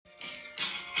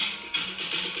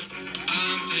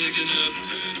picking up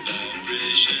her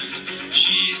vibrations.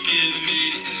 She's giving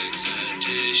me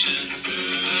excitations.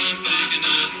 I'm picking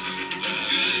up her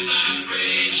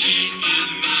vibrations. She's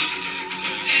giving me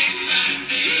excitations.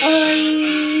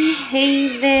 Oi,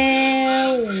 hey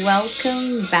there,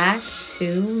 welcome back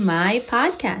to my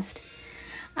podcast.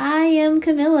 I am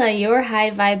Camilla, your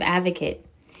high vibe advocate.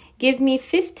 Give me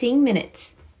 15 minutes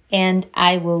and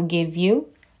I will give you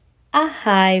a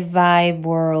high vibe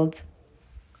world.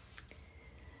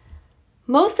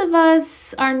 Most of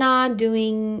us are not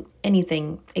doing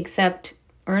anything except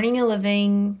earning a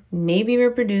living, maybe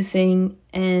reproducing,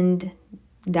 and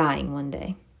dying one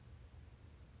day.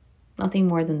 Nothing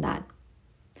more than that.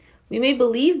 We may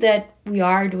believe that we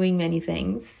are doing many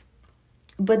things,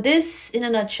 but this, in a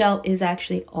nutshell, is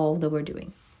actually all that we're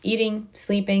doing. Eating,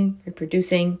 sleeping,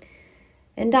 reproducing,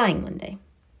 and dying one day.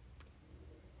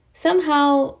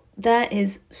 Somehow, that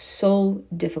is so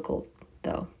difficult,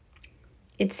 though.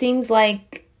 It seems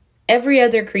like every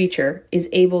other creature is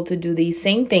able to do these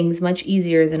same things much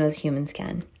easier than us humans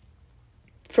can.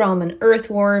 From an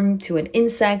earthworm to an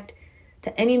insect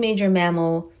to any major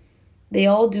mammal, they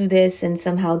all do this and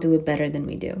somehow do it better than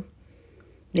we do.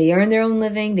 They earn their own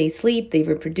living, they sleep, they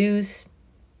reproduce,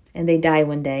 and they die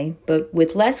one day, but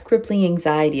with less crippling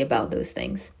anxiety about those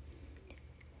things.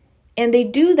 And they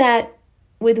do that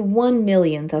with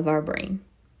 1/1,000,000th of our brain.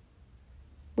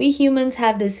 We humans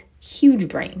have this huge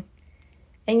brain,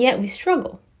 and yet we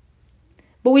struggle.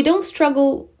 But we don't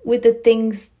struggle with the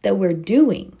things that we're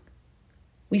doing.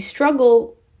 We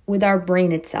struggle with our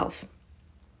brain itself.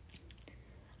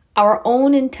 Our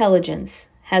own intelligence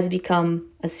has become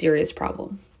a serious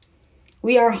problem.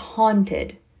 We are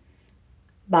haunted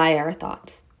by our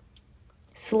thoughts,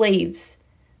 slaves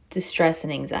to stress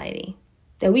and anxiety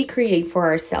that we create for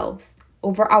ourselves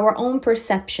over our own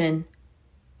perception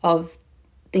of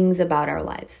things about our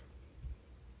lives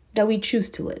that we choose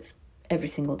to live every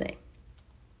single day.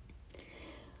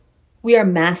 We are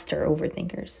master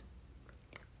overthinkers.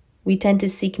 We tend to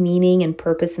seek meaning and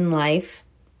purpose in life,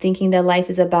 thinking that life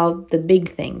is about the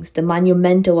big things, the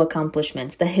monumental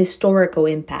accomplishments, the historical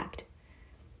impact.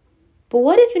 But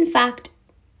what if, in fact,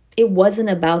 it wasn't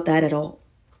about that at all?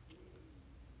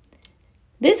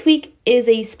 This week is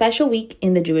a special week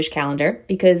in the Jewish calendar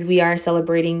because we are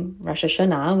celebrating Rosh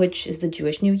Hashanah, which is the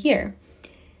Jewish New Year.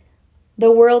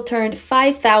 The world turned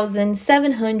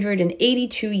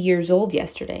 5,782 years old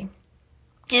yesterday.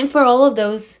 And for all of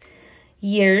those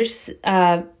years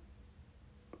that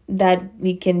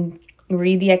we can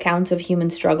read the accounts of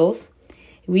human struggles,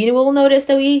 we will notice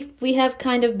that we have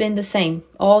kind of been the same.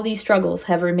 All these struggles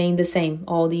have remained the same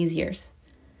all these years.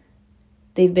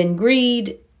 They've been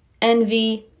greed,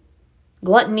 envy,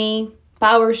 gluttony,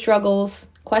 power struggles,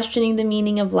 questioning the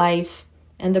meaning of life,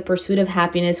 and the pursuit of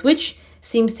happiness, which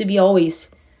seems to be always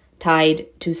tied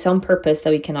to some purpose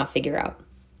that we cannot figure out.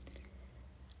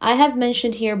 I have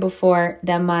mentioned here before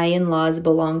that my in-laws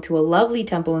belong to a lovely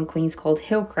temple in Queens called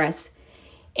Hillcrest,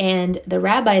 and the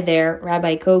rabbi there,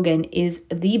 Rabbi Kogan, is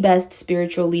the best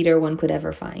spiritual leader one could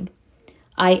ever find.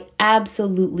 I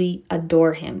absolutely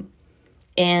adore him,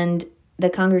 and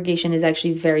the congregation is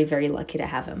actually very, very lucky to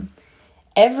have him.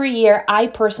 Every year, I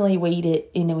personally waited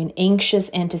in anxious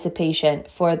anticipation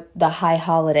for the high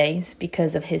holidays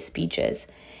because of his speeches,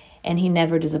 and he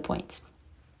never disappoints.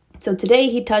 So today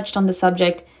he touched on the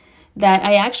subject that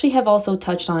I actually have also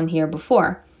touched on here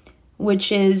before,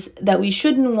 which is that we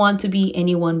shouldn't want to be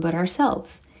anyone but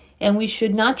ourselves, and we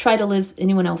should not try to live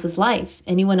anyone else's life,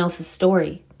 anyone else's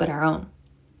story, but our own.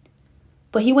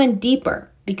 But he went deeper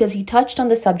because he touched on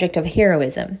the subject of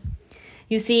heroism.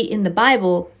 You see, in the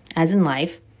Bible, as in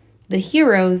life, the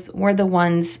heroes were the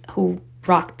ones who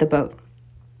rocked the boat.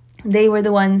 They were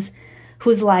the ones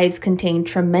whose lives contained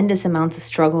tremendous amounts of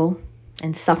struggle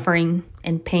and suffering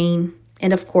and pain,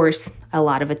 and of course, a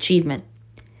lot of achievement.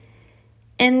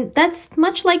 And that's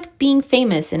much like being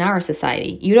famous in our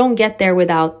society. You don't get there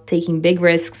without taking big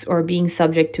risks or being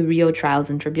subject to real trials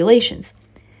and tribulations.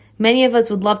 Many of us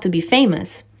would love to be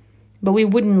famous, but we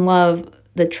wouldn't love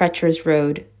the treacherous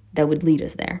road that would lead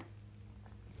us there.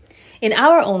 In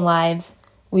our own lives,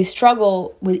 we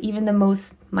struggle with even the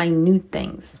most minute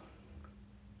things.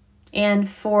 And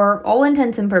for all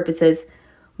intents and purposes,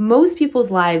 most people's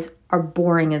lives are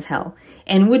boring as hell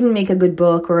and wouldn't make a good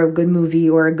book or a good movie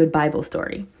or a good Bible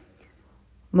story.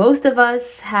 Most of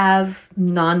us have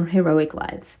non-heroic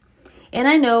lives. And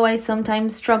I know I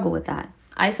sometimes struggle with that.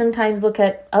 I sometimes look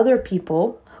at other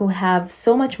people who have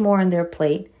so much more on their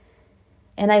plate,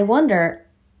 and I wonder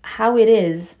how it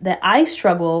is that I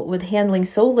struggle with handling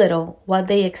so little while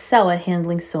they excel at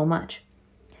handling so much.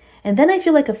 And then I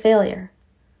feel like a failure.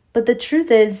 But the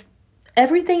truth is,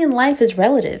 Everything in life is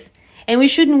relative, and we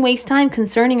shouldn't waste time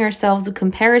concerning ourselves with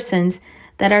comparisons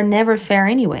that are never fair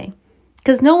anyway,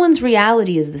 because no one's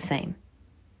reality is the same.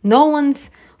 No one's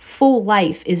full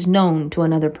life is known to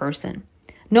another person.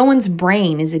 No one's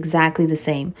brain is exactly the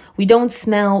same. We don't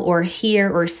smell or hear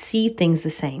or see things the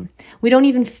same. We don't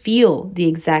even feel the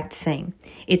exact same.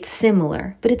 It's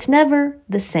similar, but it's never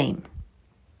the same.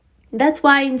 That's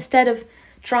why instead of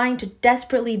trying to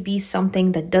desperately be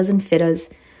something that doesn't fit us,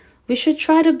 we should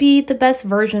try to be the best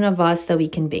version of us that we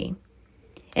can be.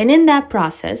 And in that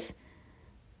process,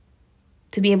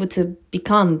 to be able to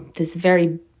become this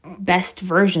very best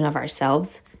version of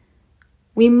ourselves,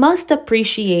 we must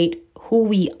appreciate who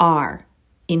we are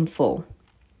in full.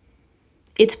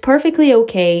 It's perfectly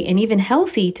okay and even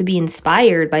healthy to be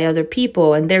inspired by other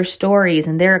people and their stories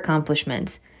and their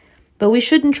accomplishments, but we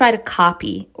shouldn't try to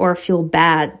copy or feel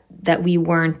bad that we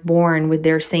weren't born with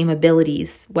their same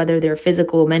abilities, whether they're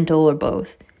physical, mental, or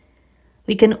both.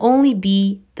 We can only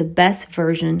be the best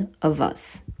version of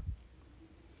us.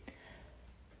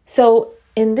 So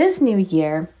in this new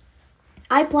year,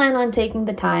 I plan on taking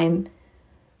the time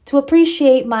to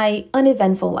appreciate my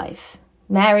uneventful life.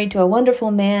 Married to a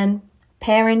wonderful man,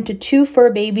 parent to 2 fur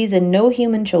babies and no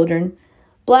human children,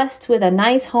 blessed with a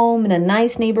nice home in a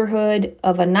nice neighborhood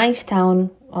of a nice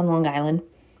town on Long Island,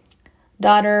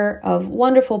 daughter of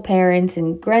wonderful parents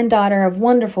and granddaughter of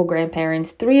wonderful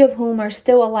grandparents, 3 of whom are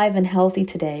still alive and healthy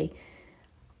today.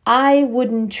 I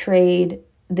wouldn't trade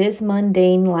this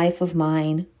mundane life of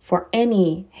mine for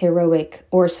any heroic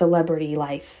or celebrity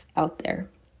life out there.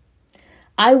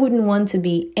 I wouldn't want to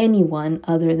be anyone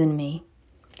other than me.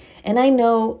 And I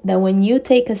know that when you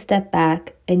take a step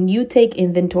back and you take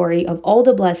inventory of all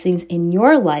the blessings in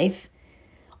your life,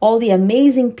 all the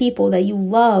amazing people that you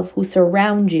love who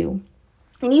surround you,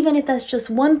 and even if that's just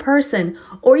one person,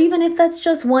 or even if that's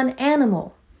just one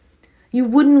animal, you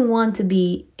wouldn't want to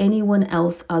be anyone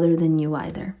else other than you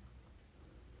either.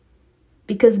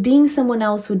 Because being someone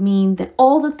else would mean that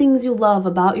all the things you love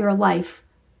about your life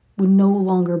would no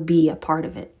longer be a part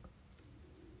of it.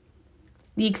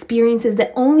 The experiences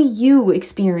that only you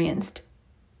experienced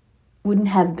wouldn't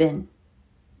have been.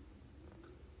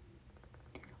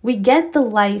 We get the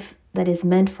life that is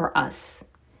meant for us,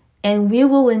 and we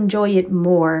will enjoy it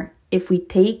more if we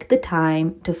take the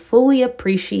time to fully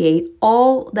appreciate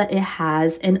all that it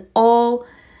has and all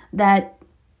that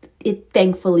it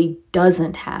thankfully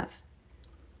doesn't have.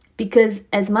 Because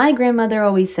as my grandmother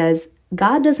always says,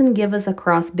 God doesn't give us a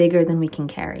cross bigger than we can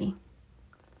carry.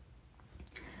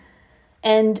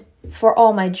 And for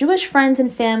all my Jewish friends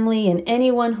and family and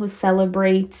anyone who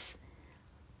celebrates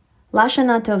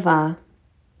Lashana Tova,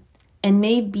 and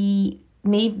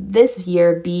may this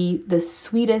year be the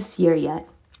sweetest year yet.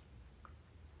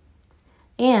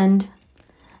 And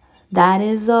that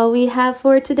is all we have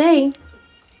for today.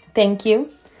 Thank you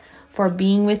for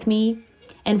being with me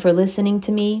and for listening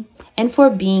to me and for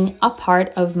being a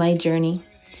part of my journey.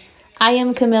 I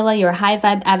am Camilla, your High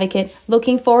Vibe Advocate,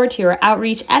 looking forward to your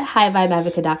outreach at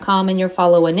highvibeadvocate.com and your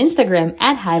follow on Instagram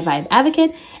at High Vibe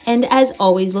Advocate. And as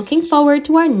always, looking forward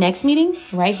to our next meeting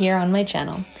right here on my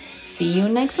channel. See you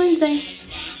next Wednesday.